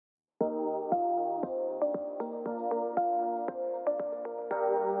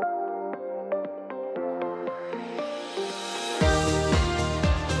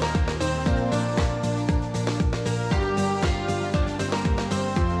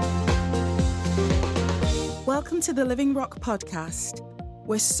Welcome to the Living Rock podcast.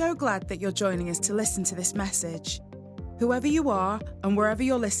 We're so glad that you're joining us to listen to this message. Whoever you are and wherever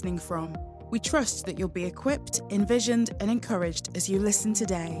you're listening from, we trust that you'll be equipped, envisioned, and encouraged as you listen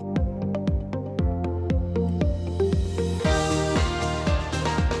today.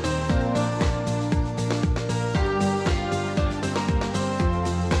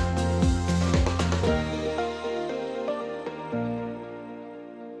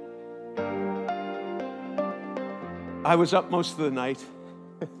 I was up most of the night,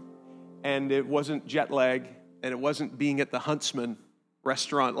 and it wasn't jet lag, and it wasn't being at the Huntsman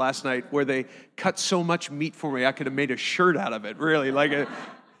restaurant last night where they cut so much meat for me I could have made a shirt out of it, really. It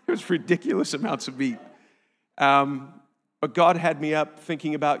was ridiculous amounts of meat. But God had me up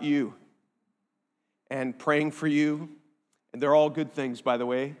thinking about you and praying for you, and they're all good things, by the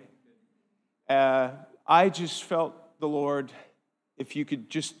way. I just felt the Lord, if you could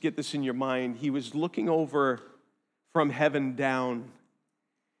just get this in your mind, He was looking over from heaven down.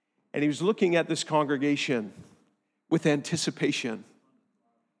 And He was looking at this congregation with anticipation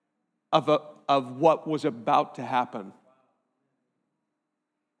of what was about to happen.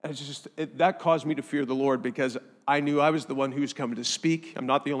 And that caused me to fear the Lord, because I knew I was the one who was coming to speak. I'm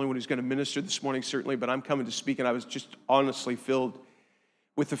not the only one who's going to minister this morning, certainly, but I'm coming to speak, and I was just honestly filled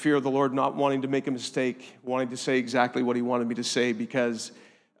with the fear of the Lord, not wanting to make a mistake, wanting to say exactly what He wanted me to say, because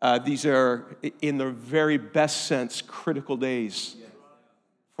these are, in the very best sense, critical days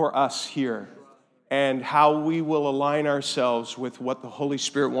for us here. And how we will align ourselves with what the Holy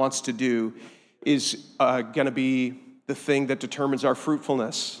Spirit wants to do is going to be the thing that determines our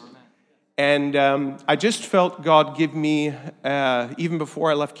fruitfulness. And I just felt God give me, even before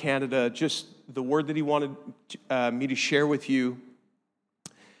I left Canada, just the word that He wanted me to share with you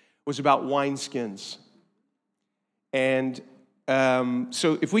was about wineskins. And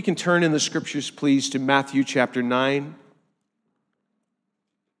so if we can turn in the scriptures, please, to Matthew chapter 9.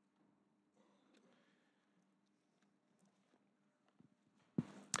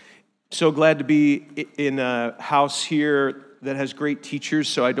 So glad to be in a house here that has great teachers,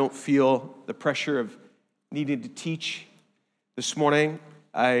 so I don't feel the pressure of needing to teach this morning.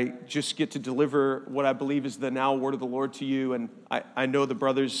 I just get to deliver what I believe is the now word of the Lord to you, and I know the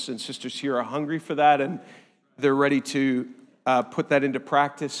brothers and sisters here are hungry for that, and they're ready to put that into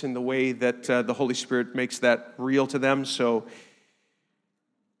practice in the way that the Holy Spirit makes that real to them. So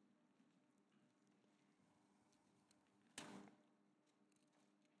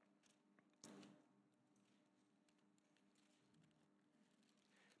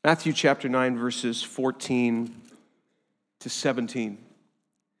Matthew chapter 9, verses 14 to 17.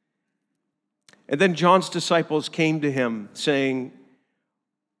 And then John's disciples came to him, saying,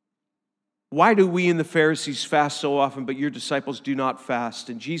 "Why do we and the Pharisees fast so often, but your disciples do not fast?"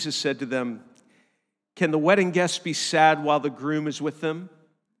 And Jesus said to them, "Can the wedding guests be sad while the groom is with them?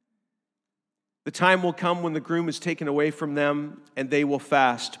 The time will come when the groom is taken away from them, and they will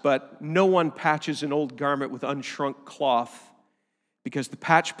fast. But no one patches an old garment with unshrunk cloth, because the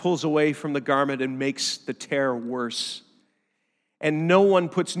patch pulls away from the garment and makes the tear worse. And no one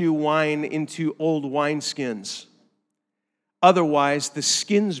puts new wine into old wineskins. Otherwise, the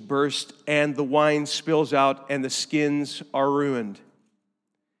skins burst and the wine spills out and the skins are ruined.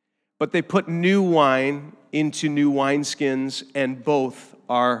 But they put new wine into new wineskins and both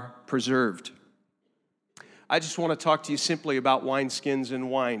are preserved." I just want to talk to you simply about wineskins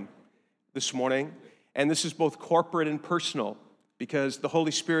and wine this morning. And this is both corporate and personal, because the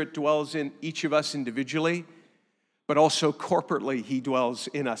Holy Spirit dwells in each of us individually, but also corporately He dwells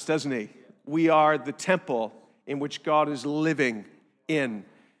in us, doesn't He? We are the temple in which God is living in.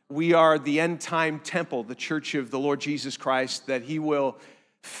 We are the end-time temple, the church of the Lord Jesus Christ, that He will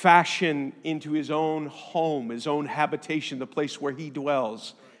fashion into His own home, His own habitation, the place where He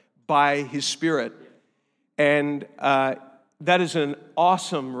dwells by His Spirit. And that is an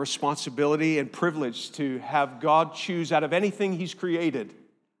awesome responsibility and privilege to have God choose out of anything He's created,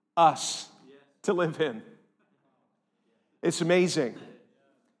 us to live in. It's amazing.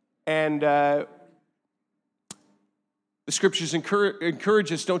 And the Scriptures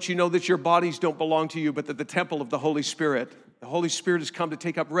encourage us, don't you know that your bodies don't belong to you, but that the temple of the Holy Spirit. The Holy Spirit has come to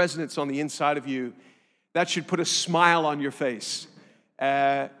take up residence on the inside of you. That should put a smile on your face.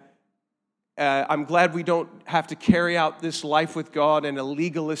 I'm glad we don't have to carry out this life with God in a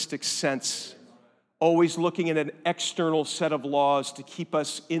legalistic sense, always looking at an external set of laws to keep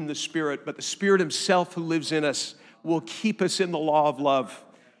us in the Spirit. But the Spirit Himself who lives in us will keep us in the law of love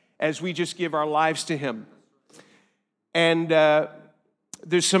as we just give our lives to Him. And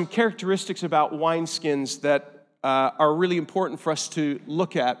there's some characteristics about wineskins that are really important for us to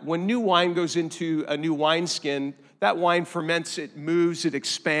look at. When new wine goes into a new wineskin, that wine ferments, it moves, it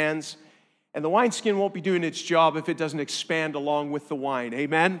expands, and the wineskin won't be doing its job if it doesn't expand along with the wine.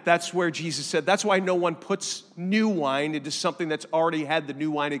 Amen? That's where Jesus said, that's why no one puts new wine into something that's already had the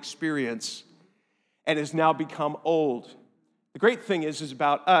new wine experience and has now become old. The great thing is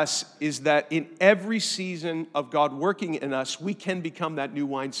about us is that in every season of God working in us, we can become that new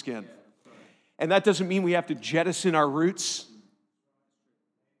wineskin. And that doesn't mean we have to jettison our roots,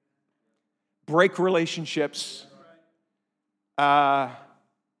 break relationships,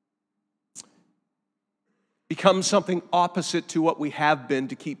 become something opposite to what we have been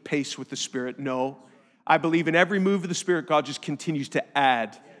to keep pace with the Spirit. No. I believe in every move of the Spirit, God just continues to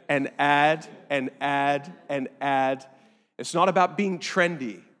add and add and add and add. It's not about being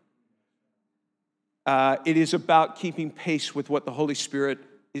trendy. It is about keeping pace with what the Holy Spirit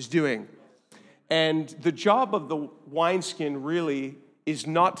is doing. And the job of the wineskin really is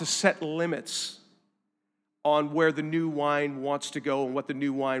not to set limits on where the new wine wants to go and what the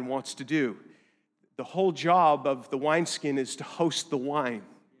new wine wants to do. The whole job of the wineskin is to host the wine.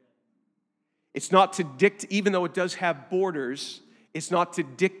 It's not to dictate, even though it does have borders, it's not to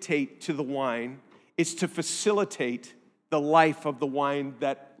dictate to the wine. It's to facilitate the life of the wine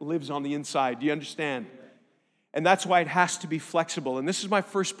that lives on the inside. Do you understand? And that's why it has to be flexible. And this is my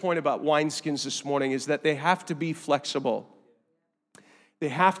first point about wineskins this morning, is that they have to be flexible. They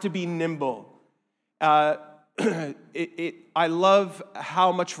have to be nimble. I love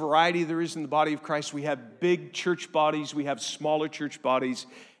how much variety there is in the body of Christ. We have big church bodies. We have smaller church bodies.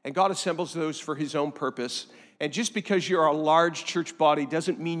 And God assembles those for his own purpose. And just because you're a large church body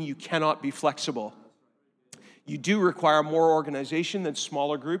doesn't mean you cannot be flexible. You do require more organization than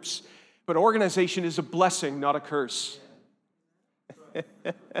smaller groups. But organization is a blessing, not a curse.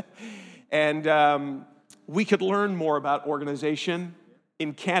 And we could learn more about organization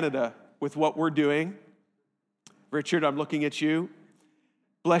in Canada with what we're doing. Richard, I'm looking at you.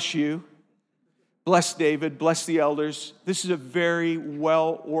 Bless you. Bless David. Bless the elders. This is a very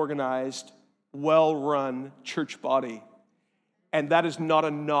well-organized, well-run church body. And that is not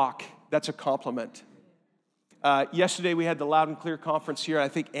a knock. That's a compliment. Yesterday, we had the Loud and Clear conference here. I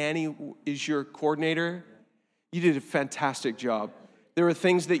think Annie is your coordinator. You did a fantastic job. There were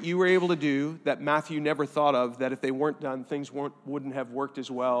things that you were able to do that Matthew never thought of, that if they weren't done, things wouldn't have worked as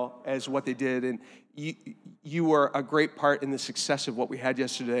well as what they did. And you were a great part in the success of what we had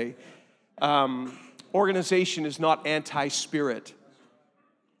yesterday. Organization is not anti-spirit.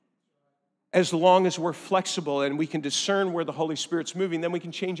 As long as we're flexible and we can discern where the Holy Spirit's moving, then we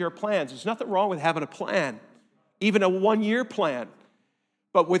can change our plans. There's nothing wrong with having a plan. Even a one-year plan.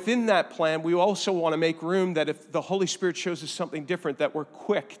 But within that plan, we also want to make room that if the Holy Spirit shows us something different, that we're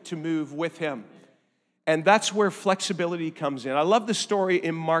quick to move with him. And that's where flexibility comes in. I love the story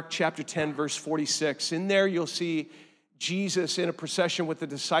in Mark chapter 10, verse 46. In there, you'll see Jesus in a procession with the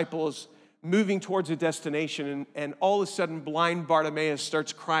disciples moving towards a destination, and all of a sudden, blind Bartimaeus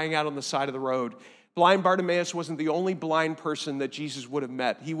starts crying out on the side of the road. Blind Bartimaeus wasn't the only blind person that Jesus would have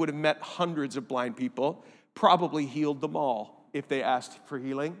met. He would have met hundreds of blind people, probably healed them all if they asked for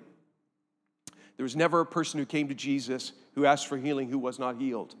healing. There was never a person who came to Jesus who asked for healing who was not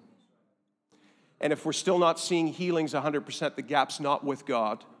healed. And if we're still not seeing healings 100%, the gap's not with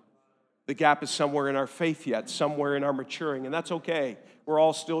God. The gap is somewhere in our faith yet, somewhere in our maturing, and that's okay. We're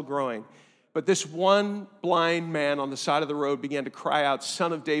all still growing. But this one blind man on the side of the road began to cry out,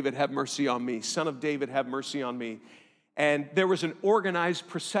 "Son of David, have mercy on me. Son of David, have mercy on me." And there was an organized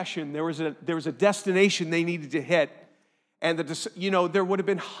procession. There was a destination they needed to hit. And there would have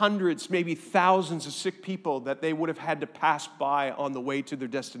been hundreds, maybe thousands of sick people that they would have had to pass by on the way to their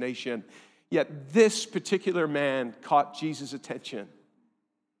destination. Yet this particular man caught Jesus' attention.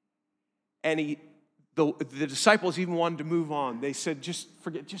 And the disciples even wanted to move on. They said, just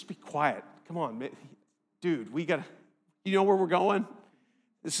be quiet. Come on, dude, you know where we're going?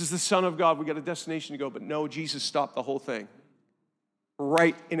 This is the Son of God. We got a destination to go. But no, Jesus stopped the whole thing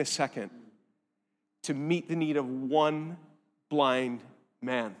right in a second to meet the need of one blind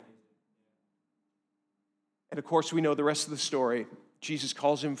man. And of course, we know the rest of the story. Jesus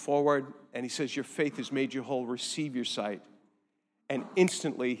calls him forward and he says, "Your faith has made you whole. Receive your sight." And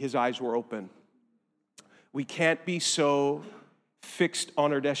instantly his eyes were open. We can't be so fixed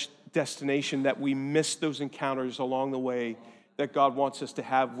on our destination that we miss those encounters along the way that God wants us to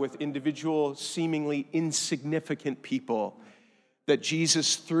have with individual, seemingly insignificant people that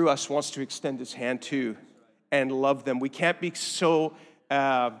Jesus, through us, wants to extend his hand to and love them. We can't be so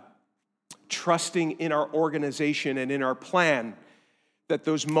trusting in our organization and in our plan that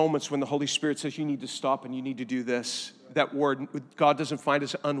those moments when the Holy Spirit says you need to stop and you need to do this, that word, God doesn't find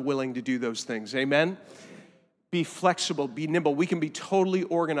us unwilling to do those things. Amen? Be flexible, be nimble. We can be totally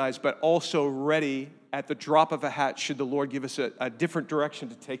organized, but also ready at the drop of a hat should the Lord give us a different direction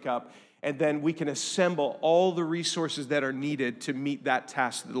to take up. And then we can assemble all the resources that are needed to meet that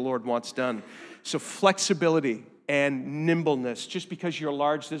task that the Lord wants done. So flexibility and nimbleness. Just because you're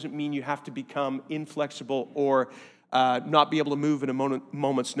large doesn't mean you have to become inflexible or not be able to move in a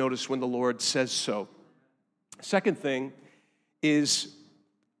moment's notice when the Lord says so. Second thing is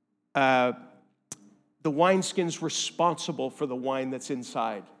the wineskin's responsible for the wine that's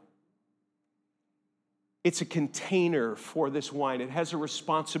inside. It's a container for this wine. It has a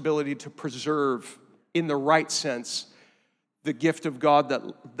responsibility to preserve, in the right sense, the gift of God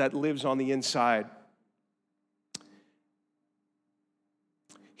that lives on the inside.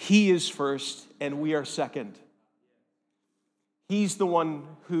 He is first, and we are second. He's the one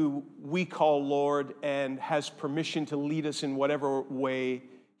who we call Lord and has permission to lead us in whatever way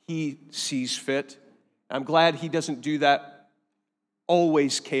He sees fit. I'm glad He doesn't do that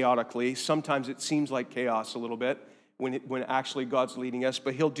always chaotically. Sometimes it seems like chaos a little bit when actually God's leading us,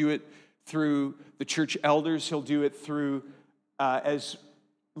 but He'll do it through the church elders. He'll do it through as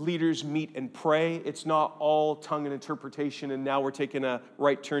leaders meet and pray. It's not all tongue and interpretation, and now we're taking a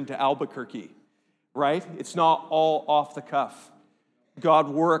right turn to Albuquerque, right? It's not all off the cuff. God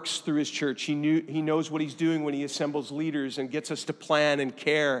works through His church. He knows what He's doing when He assembles leaders and gets us to plan and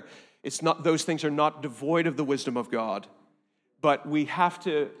care. It's not, those things are not devoid of the wisdom of God. But we have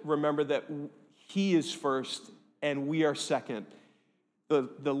to remember that He is first and we are second.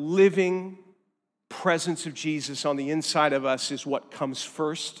 The living presence of Jesus on the inside of us is what comes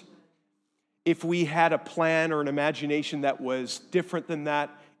first. If we had a plan or an imagination that was different than that,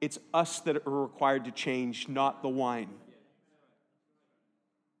 it's us that are required to change, not the wine.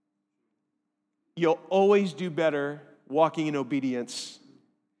 You'll always do better walking in obedience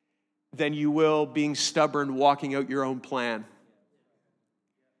than you will being stubborn, walking out your own plan.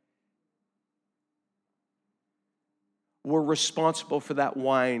 We're responsible for that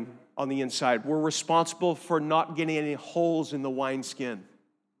wine on the inside. We're responsible for not getting any holes in the wineskin.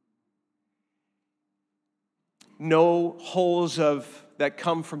 No holes that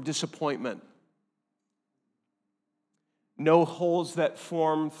come from disappointment. No holes that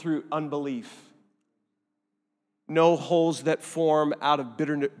form through unbelief. No holes that form out of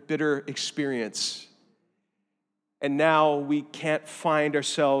bitter experience. And now we can't find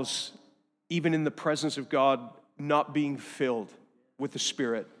ourselves, even in the presence of God, not being filled with the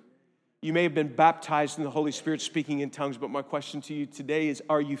Spirit. You may have been baptized in the Holy Spirit speaking in tongues, but my question to you today is,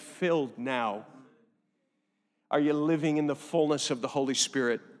 are you filled now? Are you living in the fullness of the Holy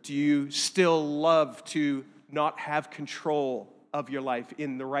Spirit? Do you still love to not have control of your life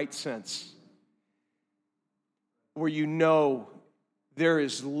in the right sense? Where you know there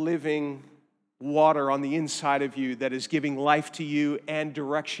is living water on the inside of you that is giving life to you and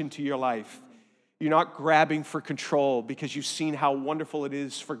direction to your life. You're not grabbing for control because you've seen how wonderful it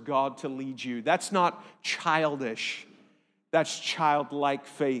is for God to lead you. That's not childish. That's childlike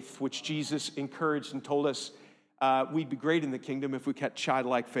faith, which Jesus encouraged and told us we'd be great in the kingdom if we kept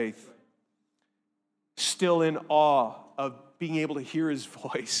childlike faith. Still in awe of being able to hear His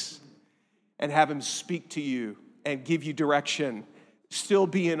voice and have Him speak to you and give you direction. Still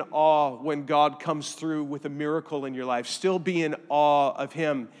be in awe when God comes through with a miracle in your life. Still be in awe of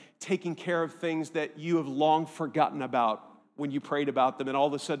Him taking care of things that you have long forgotten about when you prayed about them, and all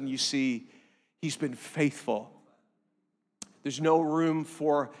of a sudden you see He's been faithful. There's no room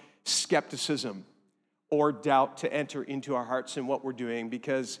for skepticism or doubt to enter into our hearts in what we're doing,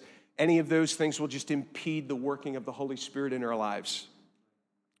 because any of those things will just impede the working of the Holy Spirit in our lives.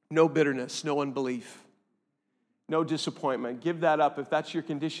 No bitterness, no unbelief. No disappointment. Give that up. If that's your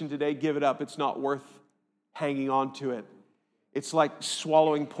condition today, give it up. It's not worth hanging on to it. It's like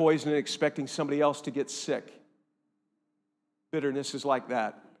swallowing poison and expecting somebody else to get sick. Bitterness is like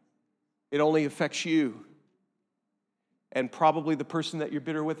that. It only affects you. And probably the person that you're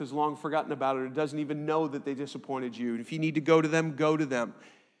bitter with has long forgotten about it or doesn't even know that they disappointed you. If you need to go to them, go to them.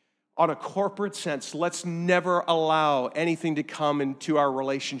 On a corporate sense, let's never allow anything to come into our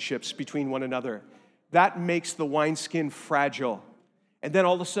relationships between one another. That makes the wineskin fragile. And then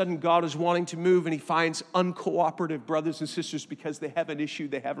all of a sudden, God is wanting to move, and He finds uncooperative brothers and sisters because they have an issue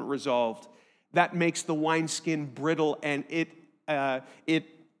they haven't resolved. That makes the wineskin brittle, and it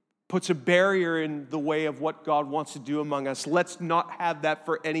puts a barrier in the way of what God wants to do among us. Let's not have that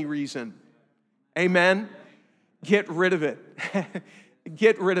for any reason. Amen? Get rid of it.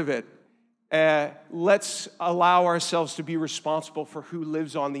 Get rid of it. let's allow ourselves to be responsible for who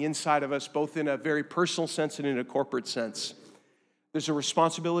lives on the inside of us, both in a very personal sense and in a corporate sense. There's a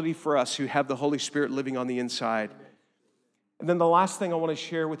responsibility for us who have the Holy Spirit living on the inside. And then the last thing I want to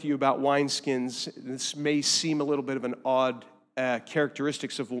share with you about wineskins, this may seem a little bit of an odd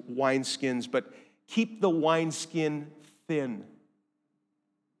characteristics of wineskins, but keep the wineskin thin.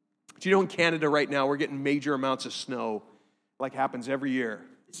 Do you know in Canada right now we're getting major amounts of snow, like happens every year.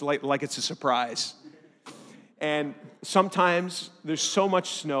 It's like it's a surprise. And sometimes there's so much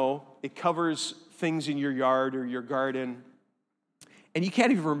snow, it covers things in your yard or your garden, and you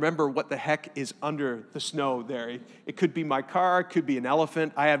can't even remember what the heck is under the snow there. It could be my car, it could be an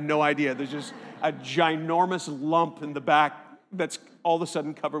elephant, I have no idea. There's just a ginormous lump in the back that's all of a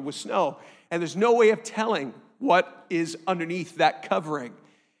sudden covered with snow. And there's no way of telling what is underneath that covering.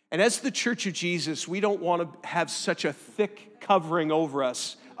 And as the Church of Jesus, we don't want to have such a thick covering over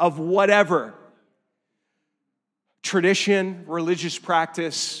us of whatever tradition, religious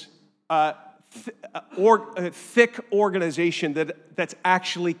practice, thick organization that's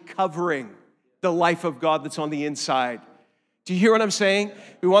actually covering the life of God that's on the inside. Do you hear what I'm saying?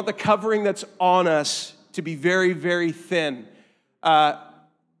 We want the covering that's on us to be very, very thin.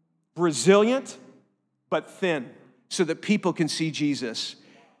 Resilient, but thin, so that people can see Jesus.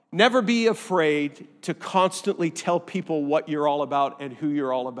 Never be afraid to constantly tell people what you're all about and who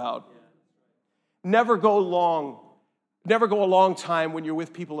you're all about. Never go a long time when you're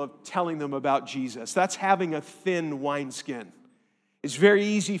with people of telling them about Jesus. That's having a thin wineskin. It's very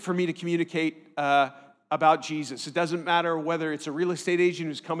easy for me to communicate about Jesus. It doesn't matter whether it's a real estate agent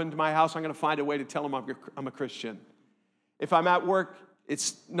who's coming to my house, I'm going to find a way to tell him I'm a Christian. If I'm at work,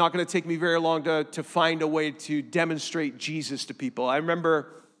 it's not going to take me very long to find a way to demonstrate Jesus to people. I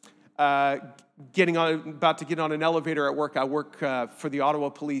remember about to get on an elevator at work. I work for the Ottawa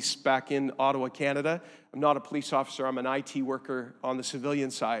Police back in Ottawa, Canada. I'm not a police officer. I'm an IT worker on the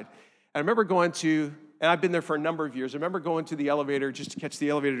civilian side. And I remember and I've been there for a number of years. I remember going to the elevator just to catch the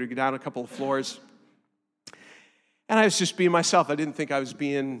elevator to get down a couple of floors. And I was just being myself. I didn't think I was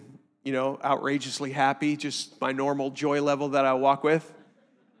being, outrageously happy, just my normal joy level that I walk with.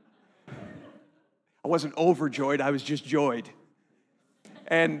 I wasn't overjoyed. I was just joyed.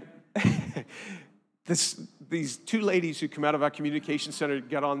 And these two ladies who come out of our communication center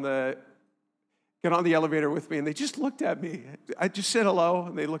get on the elevator with me, and they just looked at me. I just said hello,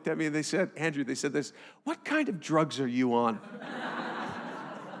 and they looked at me, and they said, Andrew, they said this, what kind of drugs are you on?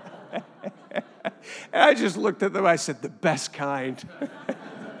 And I just looked at them, I said, the best kind. I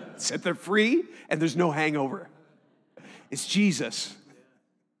said, they're free, and there's no hangover. It's Jesus.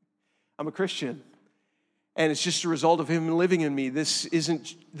 I'm a Christian. And it's just a result of him living in me. This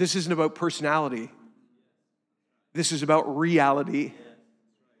isn't about personality. This is about reality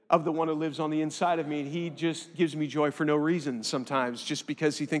of the one who lives on the inside of me. And he just gives me joy for no reason sometimes, just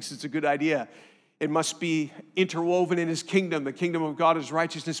because he thinks it's a good idea. It must be interwoven in his kingdom. The kingdom of God is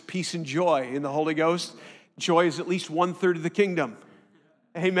righteousness, peace, and joy in the Holy Ghost. Joy is at least 1/3 of the kingdom.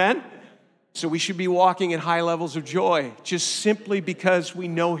 Amen? So we should be walking in high levels of joy just simply because we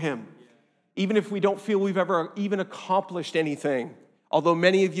know him. Even if we don't feel we've ever even accomplished anything, although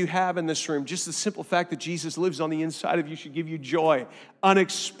many of you have in this room, just the simple fact that Jesus lives on the inside of you should give you joy,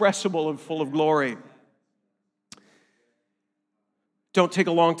 unexpressible and full of glory. Don't take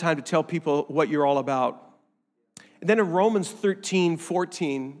a long time to tell people what you're all about. And then in Romans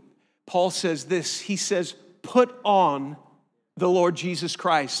 13:14, Paul says this. He says, put on the Lord Jesus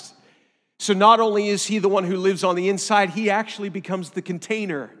Christ. So not only is he the one who lives on the inside, he actually becomes the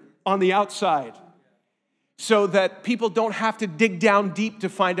container on the outside, so that people don't have to dig down deep to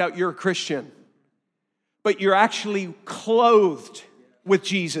find out you're a Christian. But you're actually clothed with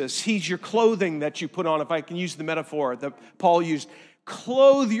Jesus. He's your clothing that you put on, if I can use the metaphor that Paul used.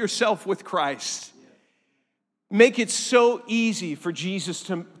 Clothe yourself with Christ. Make it so easy for Jesus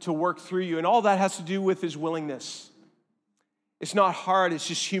to work through you. And all that has to do with his willingness. It's not hard, it's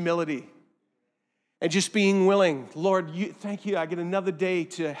just humility. And just being willing. Lord, thank you. I get another day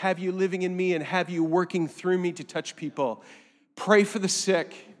to have you living in me and have you working through me to touch people. Pray for the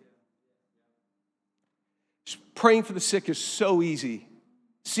sick. Praying for the sick is so easy.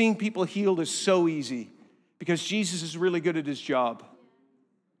 Seeing people healed is so easy because Jesus is really good at his job.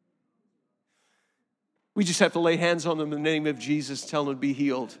 We just have to lay hands on them in the name of Jesus, tell them to be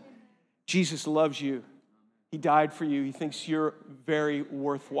healed. Jesus loves you. He died for you. He thinks you're very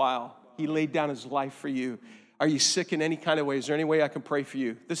worthwhile. He laid down his life for you. Are you sick in any kind of way? Is there any way I can pray for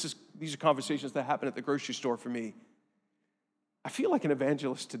you? These are conversations that happen at the grocery store for me. I feel like an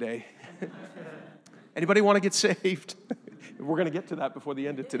evangelist today. Anybody want to get saved? We're going to get to that before the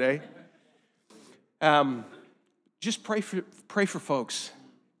end of today. Just pray for folks.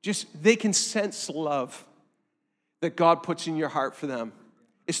 Just they can sense love that God puts in your heart for them.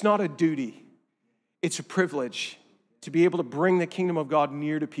 It's not a duty. It's a privilege to be able to bring the kingdom of God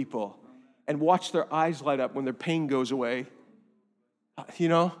near to people and watch their eyes light up when their pain goes away.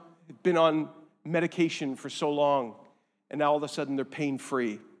 Been on medication for so long, and now all of a sudden they're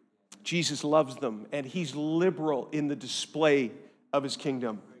pain-free. Jesus loves them, and he's liberal in the display of his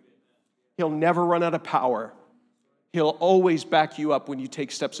kingdom. He'll never run out of power. He'll always back you up when you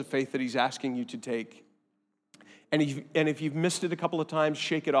take steps of faith that he's asking you to take. And if you've missed it a couple of times,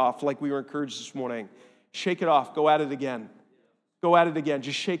 shake it off like we were encouraged this morning. Shake it off. Go at it again. Go at it again.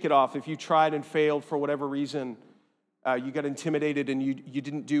 Just shake it off. If you tried and failed for whatever reason, you got intimidated and you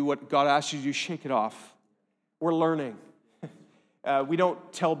didn't do what God asked you to do, shake it off. We're learning. We don't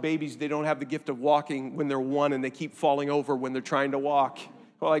tell babies they don't have the gift of walking when they're 1 and they keep falling over when they're trying to walk.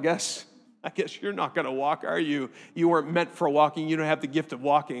 Well, I guess you're not going to walk, are you? You weren't meant for walking. You don't have the gift of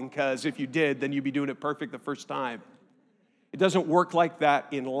walking, because if you did, then you'd be doing it perfect the first time. It doesn't work like that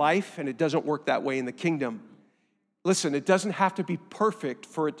in life, and it doesn't work that way in the kingdom. Listen, it doesn't have to be perfect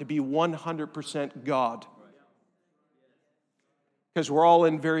for it to be 100% God. Because we're all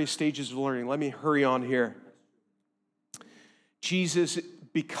in various stages of learning. Let me hurry on here. Jesus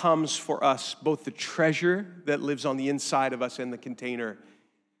becomes for us both the treasure that lives on the inside of us and the container.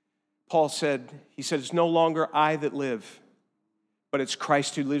 Paul said, it's no longer I that live, but it's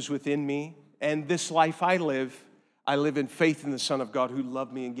Christ who lives within me. And this life I live in faith in the Son of God who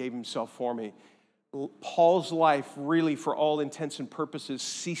loved me and gave himself for me. Paul's life really, for all intents and purposes,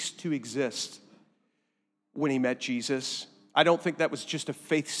 ceased to exist when he met Jesus. I don't think that was just a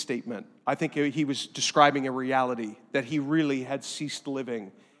faith statement. I think he was describing a reality that he really had ceased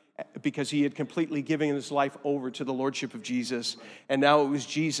living because he had completely given his life over to the lordship of Jesus. And now it was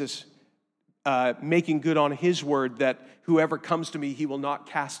Jesus making good on his word that whoever comes to me, he will not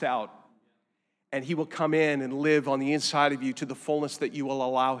cast out. And he will come in and live on the inside of you to the fullness that you will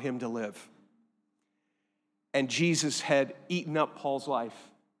allow him to live. And Jesus had eaten up Paul's life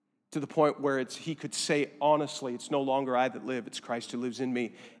to the point where he could say honestly, it's no longer I that live, it's Christ who lives in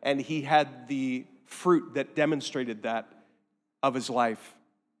me. And he had the fruit that demonstrated that of his life.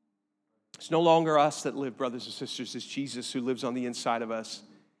 It's no longer us that live, brothers and sisters, it's Jesus who lives on the inside of us.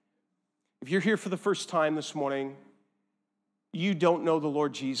 If you're here for the first time this morning, you don't know the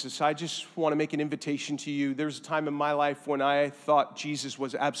Lord Jesus, I just want to make an invitation to you. There's a time in my life when I thought Jesus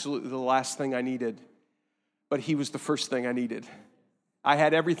was absolutely the last thing I needed, but he was the first thing I needed. I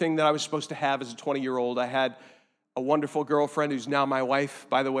had everything that I was supposed to have as a 20-year-old. I had a wonderful girlfriend who's now my wife,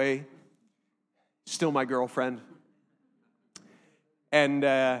 by the way, still my girlfriend, and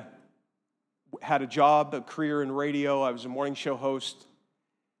had a job, a career in radio. I was a morning show host.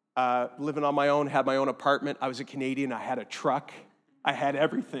 Living on my own, had my own apartment. I was a Canadian. I had a truck. I had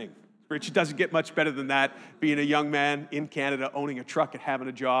everything. Rich, doesn't get much better than that, being a young man in Canada, owning a truck and having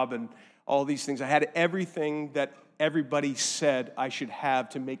a job and all these things. I had everything that everybody said I should have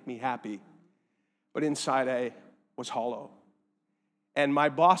to make me happy. But inside I was hollow. And my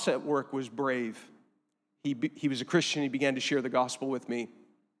boss at work was brave. He was a Christian. He began to share the gospel with me.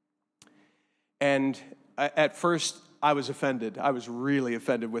 And at first, I was offended. I was really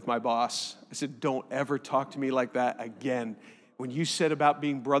offended with my boss. I said, don't ever talk to me like that again. When you said about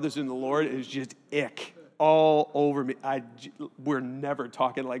being brothers in the Lord, it was just ick all over me. We're never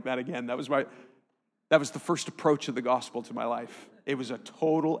talking like that again. That was the first approach of the gospel to my life. It was a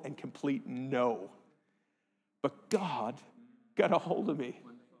total and complete no. But God got a hold of me.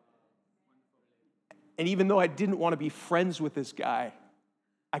 And even though I didn't want to be friends with this guy,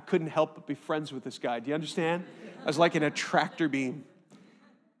 I couldn't help but be friends with this guy. Do you understand? I was like in a tractor beam.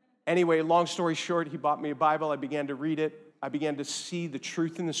 Anyway, long story short, he bought me a Bible. I began to read it. I began to see the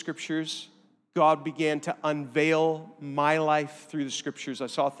truth in the scriptures. God began to unveil my life through the scriptures. I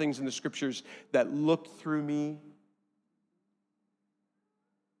saw things in the scriptures that looked through me.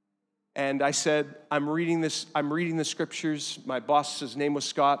 And I said, I'm reading the scriptures. My boss's name was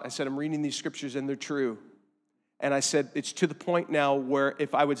Scott. I said, I'm reading these scriptures and they're true. And I said, it's to the point now where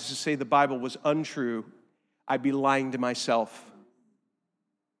if I was to say the Bible was untrue, I'd be lying to myself.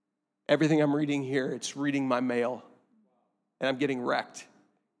 Everything I'm reading here, it's reading my mail. And I'm getting wrecked.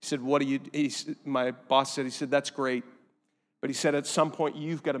 He said, my boss said, that's great. But he said, at some point,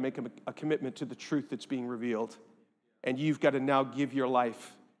 you've got to make a commitment to the truth that's being revealed. And you've got to now give your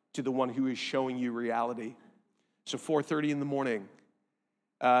life to the one who is showing you reality. So 4:30 in the morning,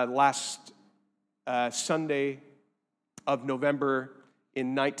 last Sunday of November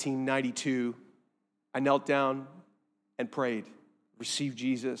in 1992, I knelt down and prayed, received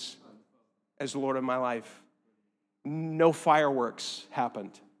Jesus as the Lord of my life. No fireworks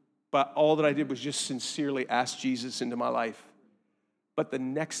happened, but all that I did was just sincerely ask Jesus into my life. But the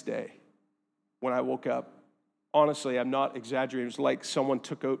next day, when I woke up, honestly, I'm not exaggerating. It was like someone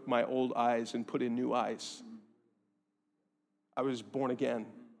took out my old eyes and put in new eyes. I was born again.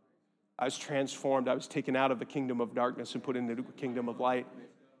 I was transformed. I was taken out of the kingdom of darkness and put into the kingdom of light.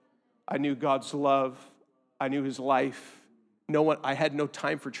 I knew God's love. I knew his life. I had no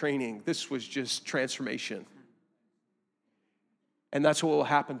time for training. This was just transformation. And that's what will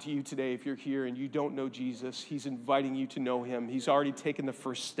happen to you today if you're here and you don't know Jesus. He's inviting you to know him. He's already taken the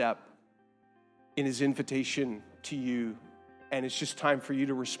first step in his invitation to you, and it's just time for you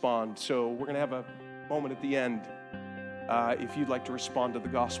to respond. So we're going to have a moment at the end if you'd like to respond to the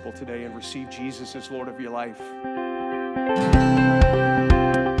gospel today and receive Jesus as Lord of your life.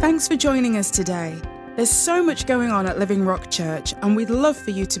 Thanks for joining us today. There's so much going on at Living Rock Church, and we'd love for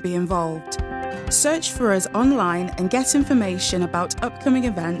you to be involved. Search for us online and get information about upcoming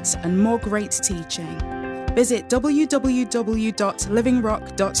events and more great teaching. Visit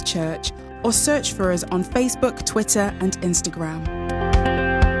www.livingrock.church or search for us on Facebook, Twitter, and Instagram.